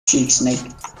Sheik, Snake.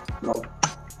 Lol.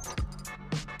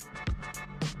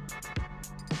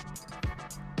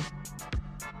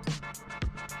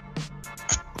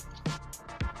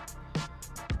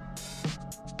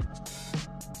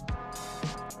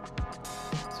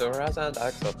 So Arasz and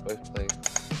Axarth both play.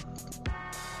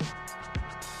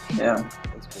 Yeah.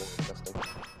 That's really interesting.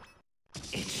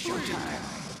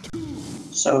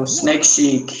 So Snake,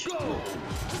 Sheik.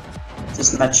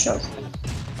 This matchup.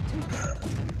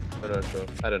 I'm not sure.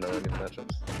 I don't know any of the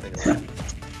matchups. Me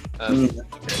Anyway. neither.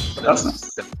 Okay. That's They're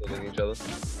nice. just killing each other.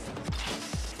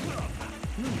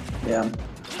 Yeah.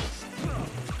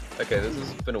 Okay, this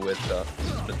has been a weird start. It's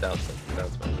just been down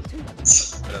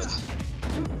smashes.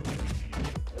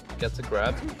 Gets a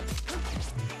grab.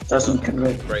 Doesn't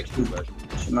convert Great conversion.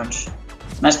 too much.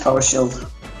 Nice power shield.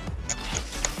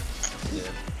 Yeah.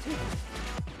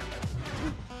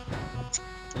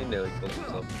 He nearly killed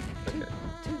himself. Okay.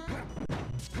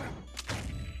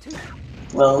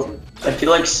 Well, I feel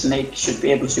like Snake should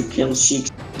be able to kill Sheik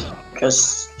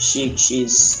because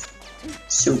she's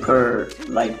super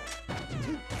like.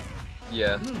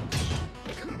 Yeah.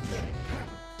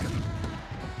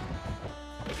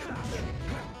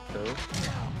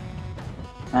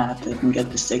 No. Didn't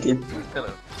get the sticky. Kind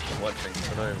of watching.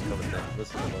 I'm not even coming down. This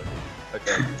is annoying.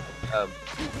 Okay. I'm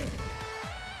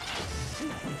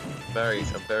very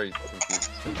confused.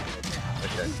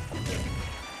 Okay.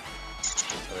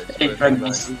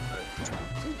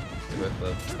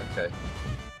 Okay.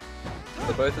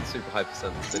 They're both at super high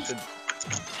percent. They should,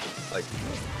 like,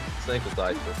 Snake will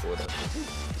die to a quarter.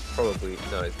 Probably,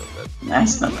 no, he's not dead. No,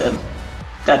 he's not dead.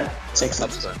 That takes Up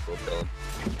it. smash will kill him.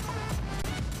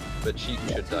 But Sheik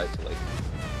should die to, like,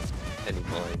 any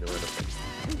mine or anything.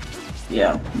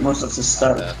 Yeah, most of the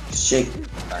stuff. Sheik,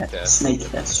 Back Snake,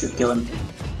 that should kill him.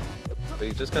 But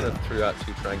he just kind of threw out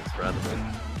two tranks randomly,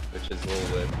 which is all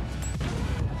weird.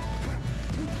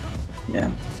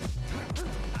 Yeah.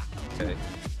 Okay.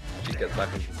 She gets back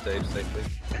into the stage safely.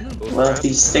 Well,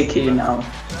 he's sticky now.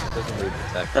 Doesn't leave the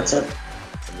tech. That's it.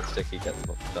 And the sticky gets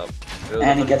knocked up.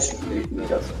 And he gets Last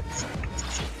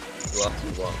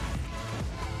one.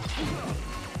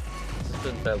 This has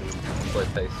been fairly slow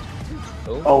paced.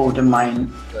 Oh, the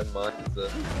mine. Then mine is the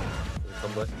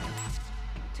combo.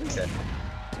 Okay.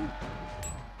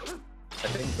 I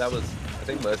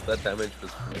think most of that damage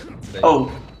was from Snake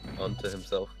onto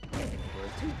himself.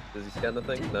 Does he scan the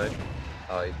thing? No.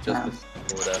 Oh, he just missed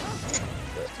the order.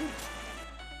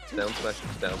 Down smash,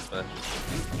 down smash.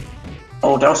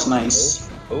 Oh, that was nice.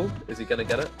 Oh, is he gonna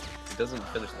get it? He doesn't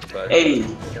finish the fight. Hey!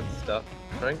 Against stuff.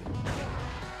 Frank?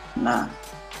 Nah.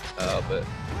 Oh, but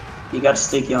He got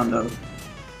sticky on though.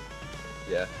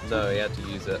 yeah. No, he had to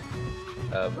use it.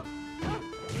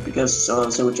 Because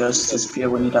it would just disappear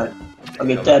when he died.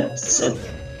 Okay, that's it.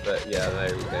 But yeah,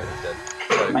 there we go, he's dead.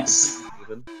 So, Nice.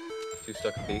 even. 2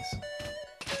 stock apiece.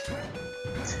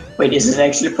 Wait, is it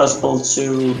actually possible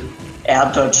to air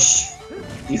dodge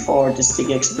before the stick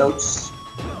explodes?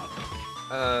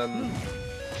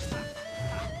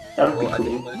 That would Well, be I cool.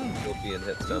 think most will be in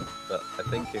hit stun, but I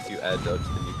think if you air dodge,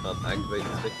 then you can't activate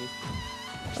the sticky,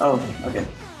 Oh, okay.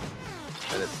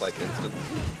 and it's like instant.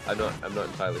 I'm not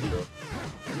entirely sure,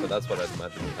 but that's what I'd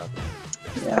imagine would happen.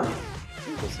 Yeah,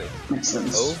 We'll see. makes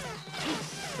sense. Oh,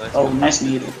 nice. Oh, nice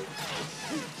needle.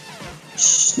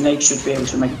 Snake should be able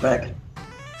to make it back.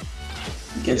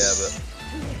 Because...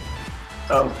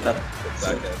 Oh, Back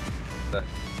air.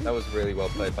 That was really well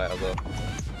played by Aldo.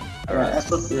 Yeah,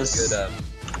 Axarth is... Good,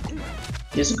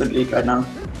 He's a good lead right now.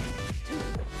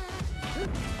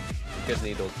 good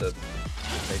needle to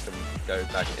make him go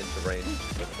back into range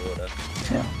with order.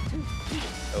 Yeah.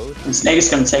 Oh, And Snake is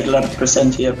gonna take a lot of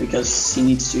percent here because he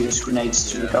needs to use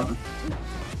grenades to recover.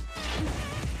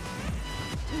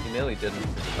 he nearly didn't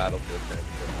in the battlefield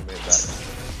championship. He made that.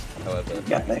 However,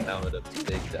 Yeah, now at a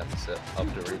big deficit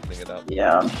after reaping it up.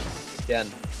 Yeah, Again,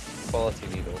 quality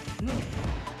needle.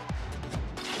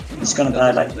 he's gonna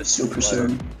die like super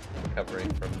soon. Recovering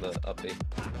from the upbeat.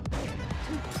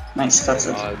 Nice, that's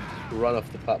it. Run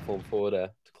off the platform forward air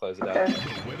to close it Okay.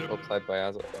 out. Well played by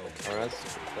Arasz.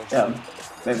 Yeah,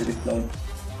 very good play.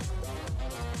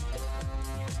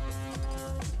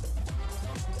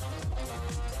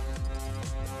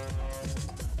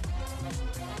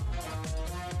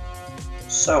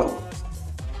 So,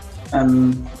 I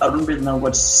don't really know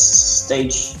what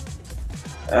stage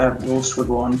Wolves would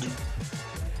want.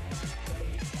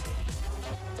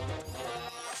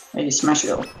 Hey, smash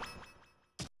it.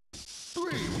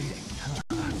 3,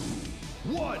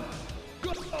 1,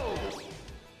 go!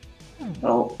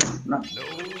 Oh, no.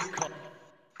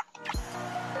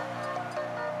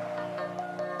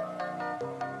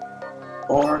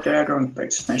 or they are going back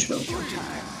to Smashville.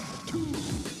 3,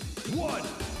 2, 1,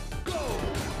 go!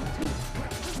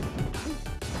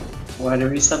 Why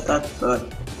did we set that? But I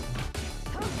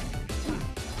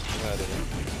don't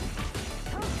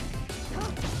know.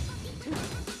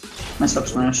 messed up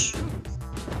Smash.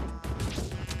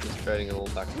 Just trading it all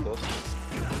back and forth.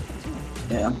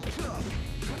 Yeah.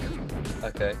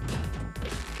 Okay.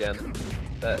 Again,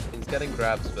 he's getting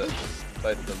grabs, but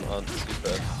both of them aren't super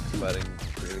fighting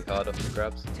really hard off the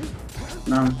grabs.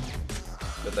 No.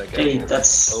 But they're Hey, getting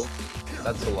that's oh,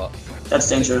 that's a lot. that's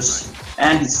dangerous.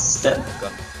 And he's dead.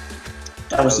 God.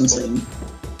 That was That was insane.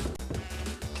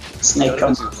 Snake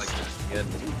comes. Like this again.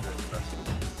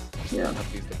 Yeah. Have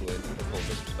to use the balloon with full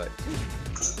disrespect.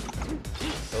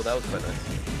 Oh, that was quite nice.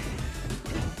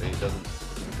 But he doesn't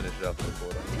finish it off with the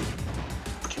border.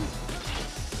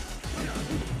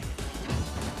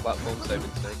 Platform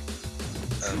saving Snake.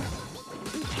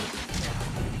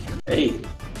 Hey,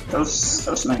 that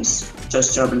was nice.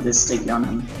 Just jumping this sticky on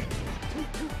him.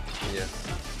 Yeah.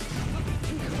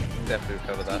 Definitely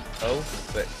recover that. Oh,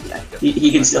 wait. Yeah,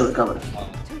 he can still recover.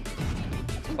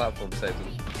 Platform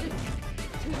saving.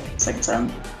 Second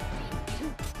time.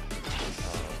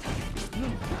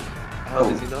 Oh,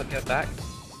 does he not get back?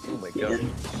 Oh my He god.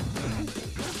 didn't.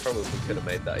 Probably could have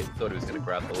made that. He thought he was going to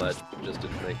grab the ledge, just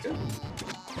didn't make it.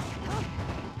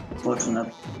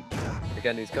 Fortunate.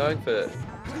 Again, he's going for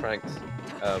tranks.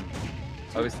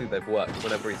 Obviously they've worked.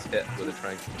 Whenever he's hit with a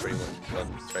trank, he's pretty much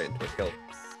gone straight into a kill.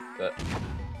 But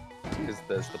because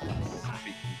there's the feet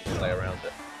you can play around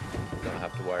it, you don't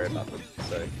have to worry about them,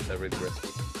 so they're really risky.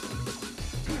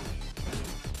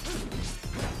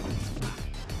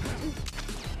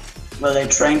 Well, a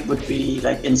trank would be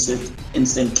like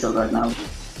instant kill right now.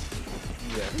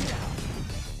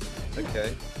 Yeah.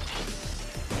 Okay.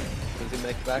 Does he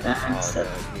make it back? Yeah, Oh no, so-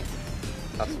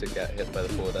 he has to get hit by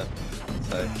the border.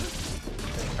 So,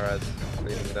 Arasz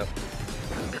cleaning it up.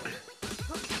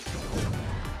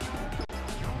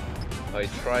 Oh, he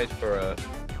tried for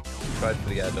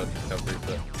the air dodge recovery,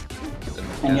 but didn't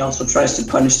And he get. also tries to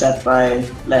punish that by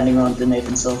landing on the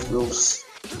Nathan Self rules.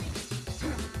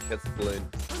 Gets the balloon.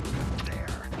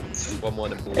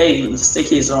 1-1 in balloon. Hey,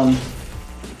 sticky is on.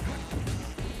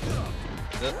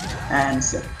 Is it? And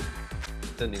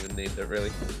Didn't even need it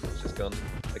really. It's just gone.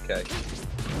 Okay.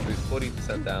 He's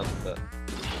 40% down, but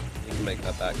he can make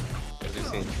that back. As we've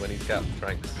seen, when he's got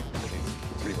tranks,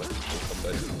 he's pretty much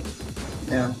comboed.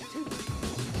 yeah.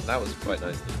 That was quite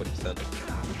nice, the 40%.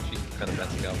 Sheik kind of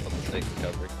messing up on the snake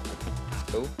recovery.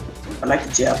 Cool. I like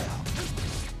the jab.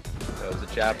 There was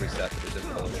a jab reset, but it didn't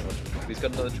follow very much. He's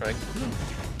got another trank.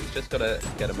 He's just got to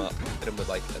get him up. Hit him with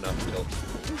like an up tilt.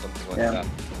 Something like Yeah. that.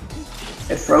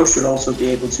 A throw should also be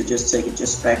able to just take it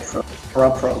just back from or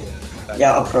up throw. Back.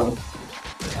 Yeah, up throw.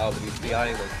 Oh, but he's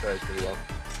DIing those throws really well.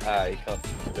 Ah, he can't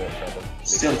do it properly.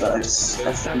 Still does.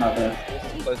 That's another.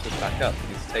 Close this back up.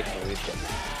 He's taking the lead again.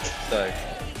 So, I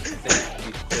think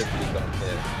he could have gone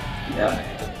here. Yeah.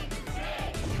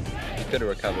 He could have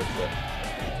recovered, but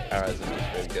Arasz is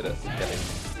just really good at getting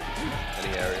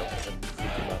any aerial and keeping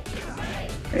him up.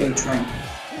 Hey, trank.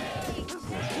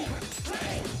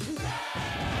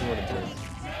 What a blue.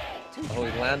 Oh,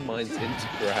 he landmines into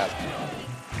grab.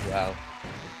 Wow.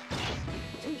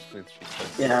 Smooth Sheik.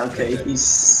 Yeah, okay.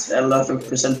 He's a lot of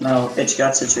percent now. Edge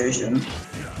guard situation.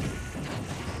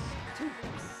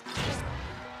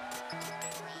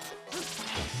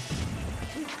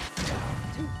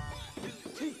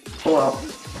 Oh well.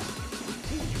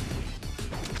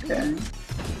 Okay.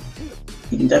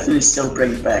 He can definitely still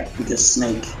bring it back because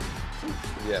Snake.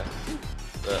 Yeah.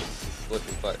 But it's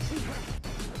looking close.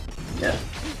 Yeah.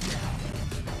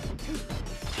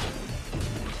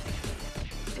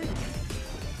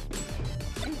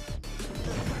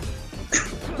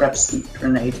 Grabs the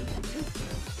grenade.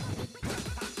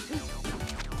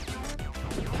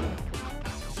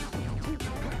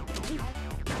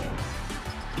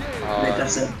 Oh,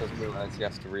 that's he it. doesn't realize he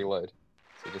has to reload.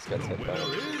 So he just gets hit by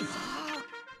it.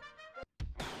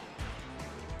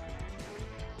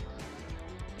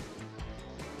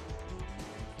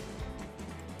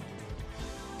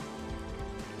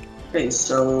 Okay,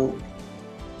 so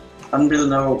I don't really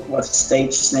know what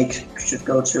stage Snake should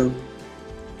go to.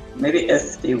 Maybe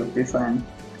FD would be fine.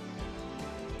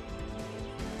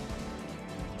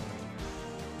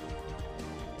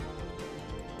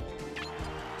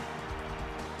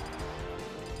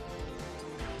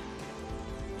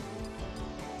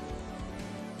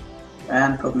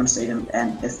 And Pokemon Stadium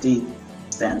and FD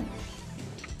stand.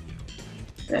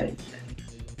 Okay.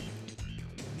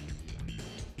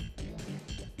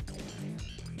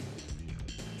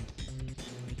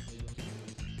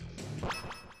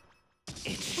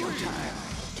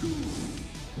 2,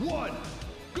 1,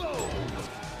 go!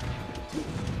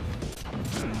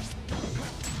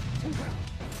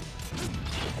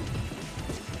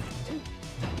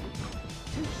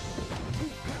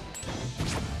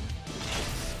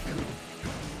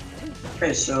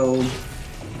 Okay, so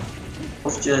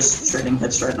both just trading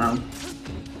hits right now.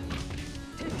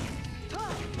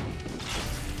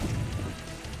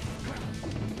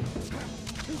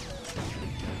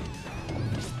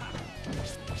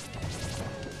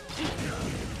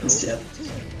 Yeah.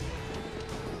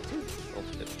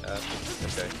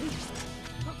 Okay.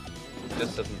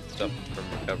 Just doesn't stop him from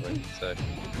recovering, so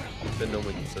he's been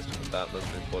normally consistent with that,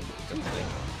 most important for Snake.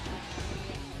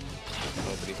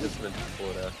 Oh, but he hits him into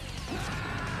quarter.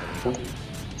 I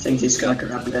think he's gonna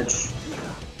grab the edge.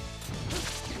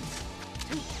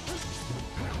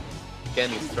 Again,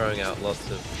 he's throwing out lots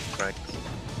of cranks,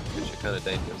 which are kind of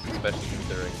dangerous, especially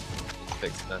considering he's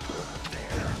fixed natural.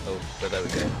 Oh, but there we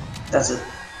go. That's it.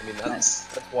 I mean, Nice.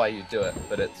 that's why you do it,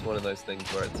 but it's one of those things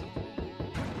where it's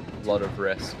a lot of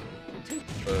risk.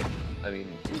 But, I mean,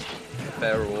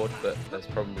 fair reward, but there's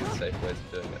probably safe ways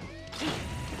of doing it.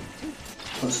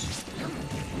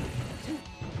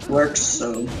 Works,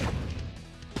 so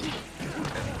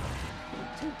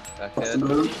Back off the in.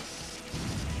 blue.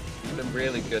 He's been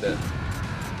really good at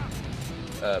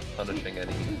punishing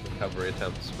any recovery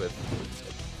attempts with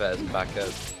Fair's back air.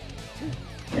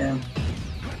 Yeah.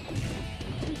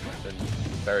 Been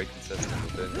very consistent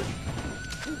with doing it.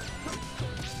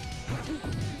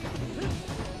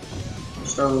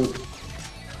 So,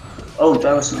 oh,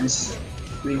 that was nice.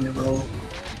 Reading the roll.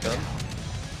 Done?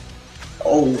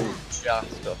 Oh, Just off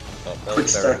the top. That quick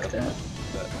was very stack good. there.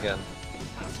 But again,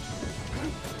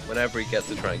 whenever he gets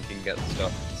a trank, he can get the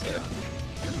stuff. So,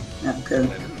 Yeah, good.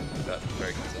 that's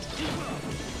very consistent.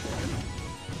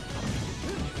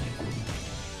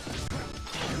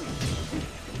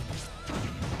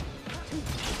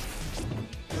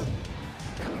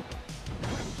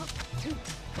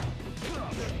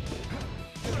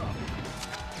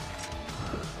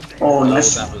 Oh,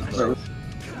 nice. That was So, nice.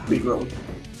 reroll.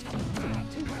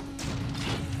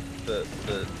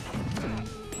 The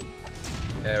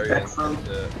area Back throw.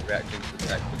 the reacting to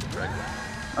attack with the dragon.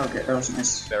 Okay, that was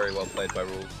nice. Very well played by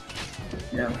rules.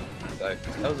 Yeah, So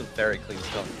that was a very clean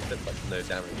stop. Did like no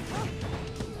damage.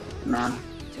 man.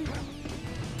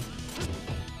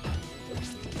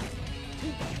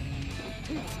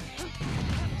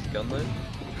 Gun though?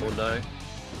 Or no?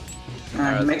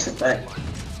 He makes it back.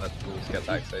 Let the rules get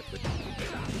back safely.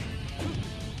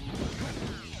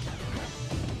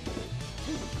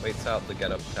 Waits out the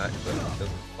get up attack, but doesn't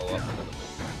follow up on it.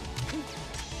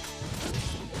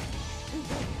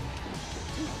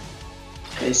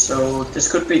 Okay, so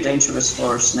this could be dangerous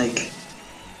for Snake.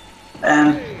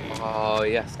 Oh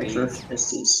yes, Axarth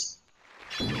SDs.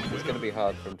 it's going to be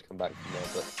hard for him to come back from there,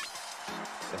 but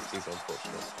yes, he's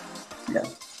unfortunate. Yeah.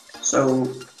 So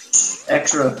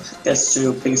Axarth gets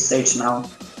to big stage now.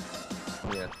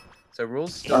 Yeah. So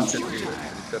rules still should be. He's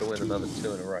got to win another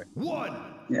 2 in a row. 1,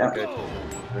 Yeah. Go for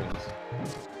dreams.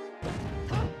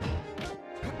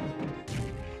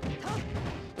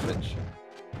 Which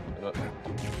I'm not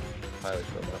entirely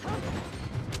sure about.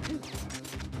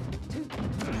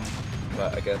 But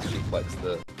I guess she flexed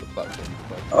the platform.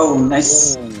 Oh,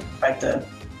 nice. Ooh, Right there.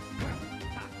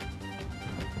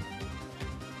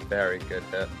 very good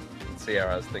hit. You can see how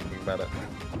I was thinking about it.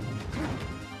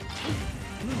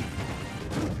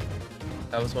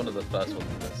 That was one of the first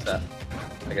ones in the set.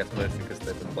 I guess mostly because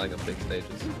they've been playing on big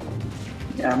stages.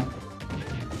 Yeah.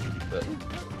 But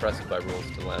impressive by rules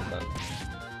to land that.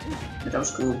 Yeah, that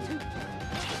was cool.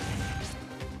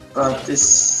 But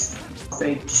this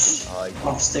stage,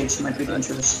 off stage might be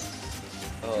dangerous.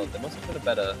 Oh, there must have been a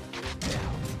better.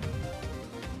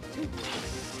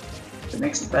 It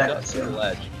makes it back. Got to the So.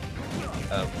 ledge.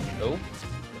 Oh,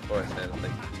 before I say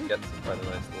anything, he gets quite a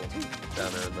nice little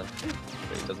downer in there,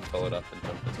 but he doesn't follow it up and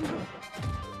jump in.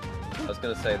 I was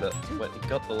going to say that when he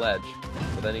got the ledge,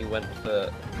 but then he went for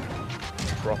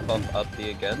drop off up B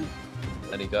again,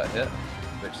 and he got hit,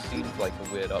 which seemed like a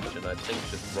weird option. I think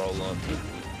just roll on would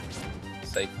be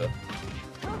safer.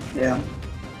 Yeah.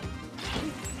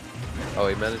 Oh,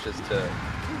 he manages to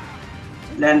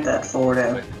Land that for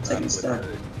the wait for second that star. with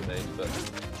the grenade, but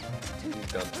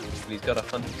he's gone. He's got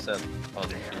 100% on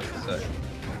Sheik, so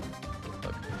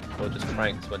or just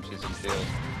cranks when she's in shield.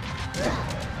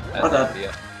 And What up?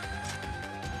 yeah.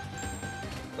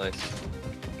 Nice.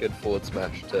 Good forward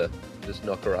smash to just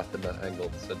knock her up in that angle,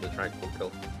 so the tranquil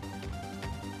kill.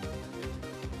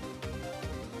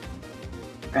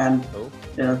 And Oh,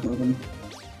 they're not moving.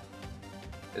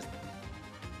 is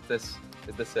this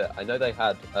Is this it? I know they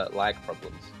had lag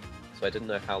problems, so I didn't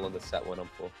know how long the set went on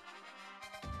for.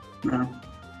 No.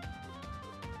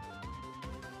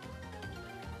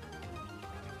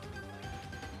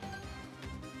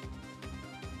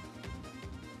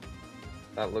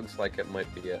 That looks like it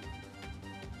might be it.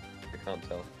 I can't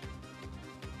tell.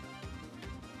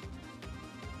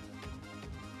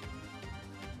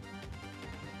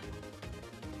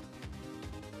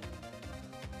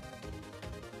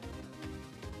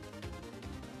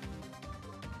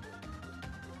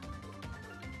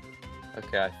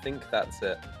 Okay, I think that's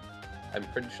it. I'm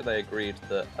pretty sure they agreed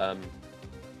that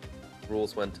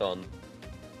rules went on,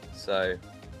 so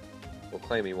we'll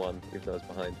claim he won, even though I was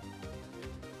behind.